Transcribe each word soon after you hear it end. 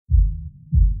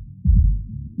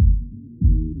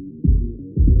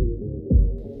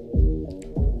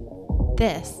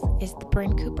This is the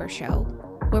Bryn Cooper Show,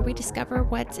 where we discover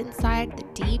what's inside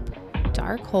the deep,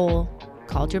 dark hole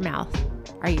called your mouth.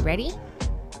 Are you ready?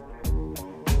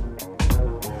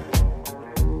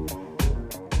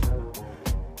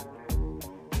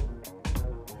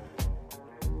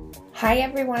 Hi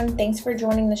everyone, thanks for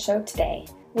joining the show today.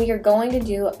 We are going to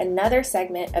do another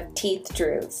segment of Teeth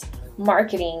Truths,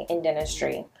 marketing in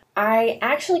dentistry. I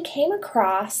actually came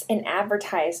across an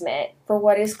advertisement for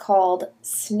what is called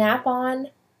Snap-on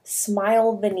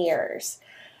Smile Veneers.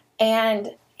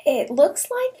 And it looks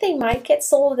like they might get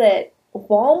sold at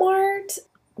Walmart,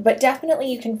 but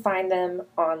definitely you can find them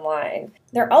online.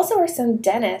 There also are some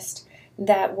dentists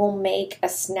that will make a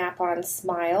Snap-on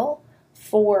smile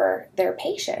for their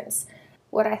patients.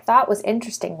 What I thought was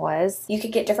interesting was you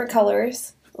could get different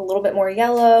colors, a little bit more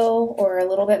yellow or a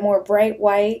little bit more bright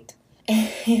white.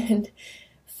 And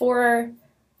for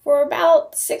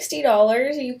about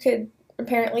 $60, you could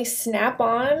apparently snap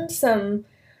on some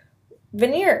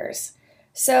veneers.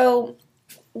 So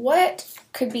what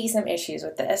could be some issues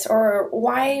with this, or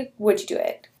why would you do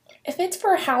it? If it's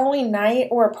for Halloween night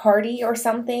or a party or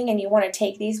something and you want to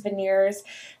take these veneers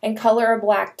and color a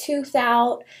black tooth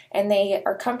out and they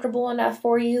are comfortable enough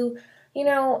for you,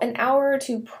 an hour or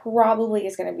two probably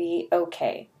is going to be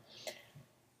okay.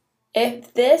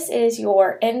 If this is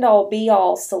your end-all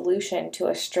be-all solution to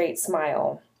a straight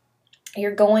smile,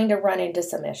 you're going to run into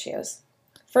some issues.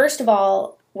 First of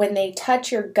all, when they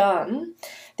touch your gum,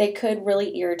 they could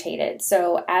really irritate it.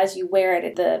 So as you wear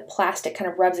it, the plastic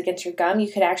kind of rubs against your gum. You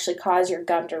could actually cause your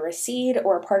gum to recede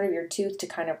or a part of your tooth to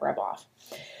kind of rub off.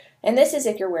 And this is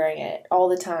if you're wearing it all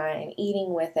the time,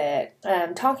 eating with it,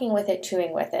 talking with it,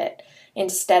 chewing with it,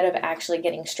 instead of actually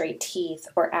getting straight teeth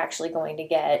or actually going to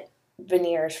get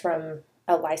veneers from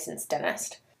a licensed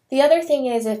dentist. The other thing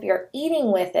is if you're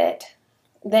eating with it,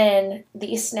 then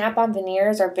these snap-on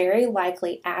veneers are very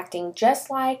likely acting just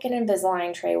like an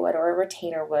Invisalign tray would or a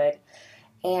retainer would.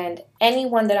 And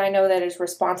anyone that I know that is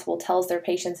responsible tells their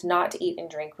patients not to eat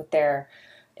and drink with their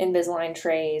Invisalign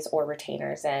trays or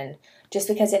retainers in, just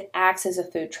because it acts as a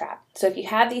food trap. So if you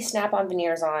have these snap-on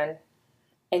veneers on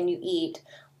and you eat,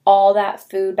 all that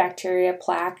food, bacteria,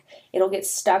 plaque, it'll get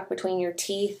stuck between your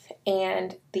teeth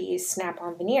and these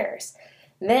snap-on veneers.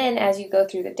 Then as you go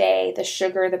through the day, the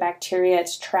sugar, the bacteria,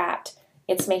 it's trapped.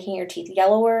 It's making your teeth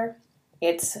yellower.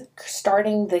 It's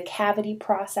starting the cavity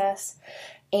process,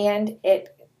 and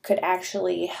it could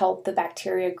actually help the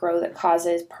bacteria grow that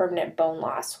causes permanent bone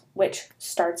loss, which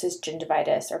starts as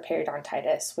gingivitis or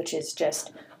periodontitis, which is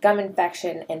just gum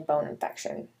infection and bone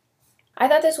infection. I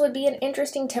thought this would be an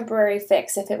interesting temporary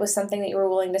fix if it was something that you were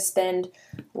willing to spend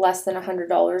less than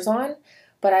 $100 on,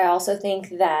 but I also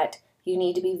think that you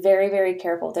need to be very, very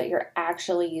careful that you're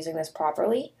actually using this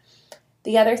properly.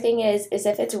 The other thing is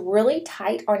if it's really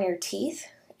tight on your teeth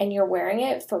and you're wearing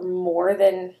it for more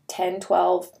than 10,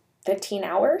 12, 15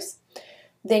 hours,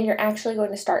 then you're actually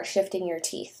going to start shifting your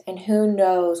teeth. And who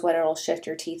knows what it'll shift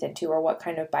your teeth into or what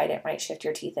kind of bite it might shift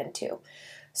your teeth into.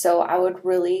 So I would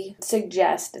really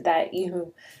suggest that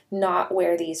you not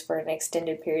wear these for an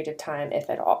extended period of time, if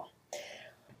at all.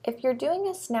 If you're doing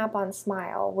a snap-on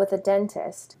smile with a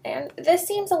dentist, and this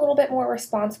seems a little bit more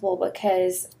responsible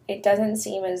because it doesn't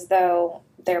seem as though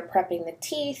they're prepping the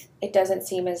teeth. It doesn't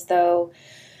seem as though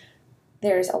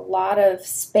there's a lot of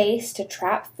space to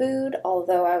trap food,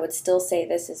 although I would still say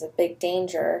this is a big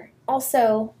danger.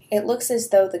 Also, it looks as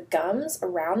though the gums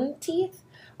around the teeth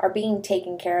are being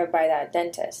taken care of by that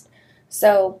dentist.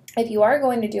 So if you are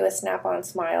going to do a snap-on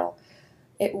smile,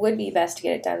 it would be best to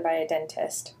get it done by a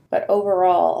dentist. But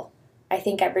overall, I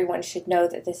think everyone should know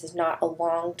that this is not a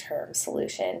long-term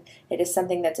solution. It is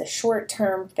something that's a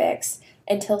short-term fix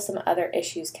until some other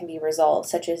issues can be resolved,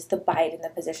 such as the bite and the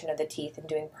position of the teeth and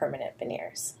doing permanent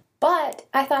veneers. But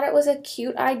I thought it was a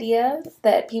cute idea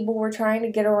that people were trying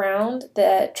to get around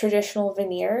the traditional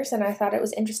veneers, and I thought it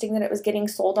was interesting that it was getting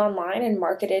sold online and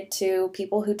marketed to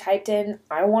people who typed in,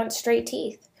 "I want straight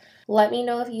teeth." Let me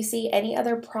know if you see any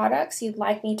other products you'd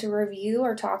like me to review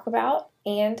or talk about,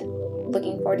 and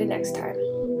looking forward to next time.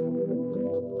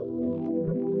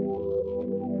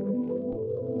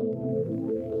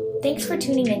 Thanks for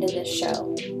tuning into this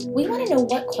show. We want to know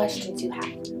what questions you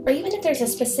have, or even if there's a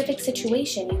specific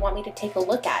situation you want me to take a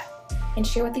look at and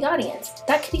share with the audience.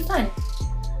 That could be fun.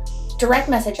 Direct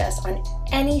message us on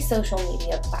any social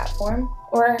media platform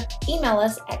or email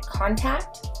us at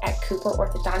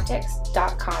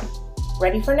contact@cooperorthodontics.com.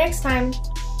 Ready for next time?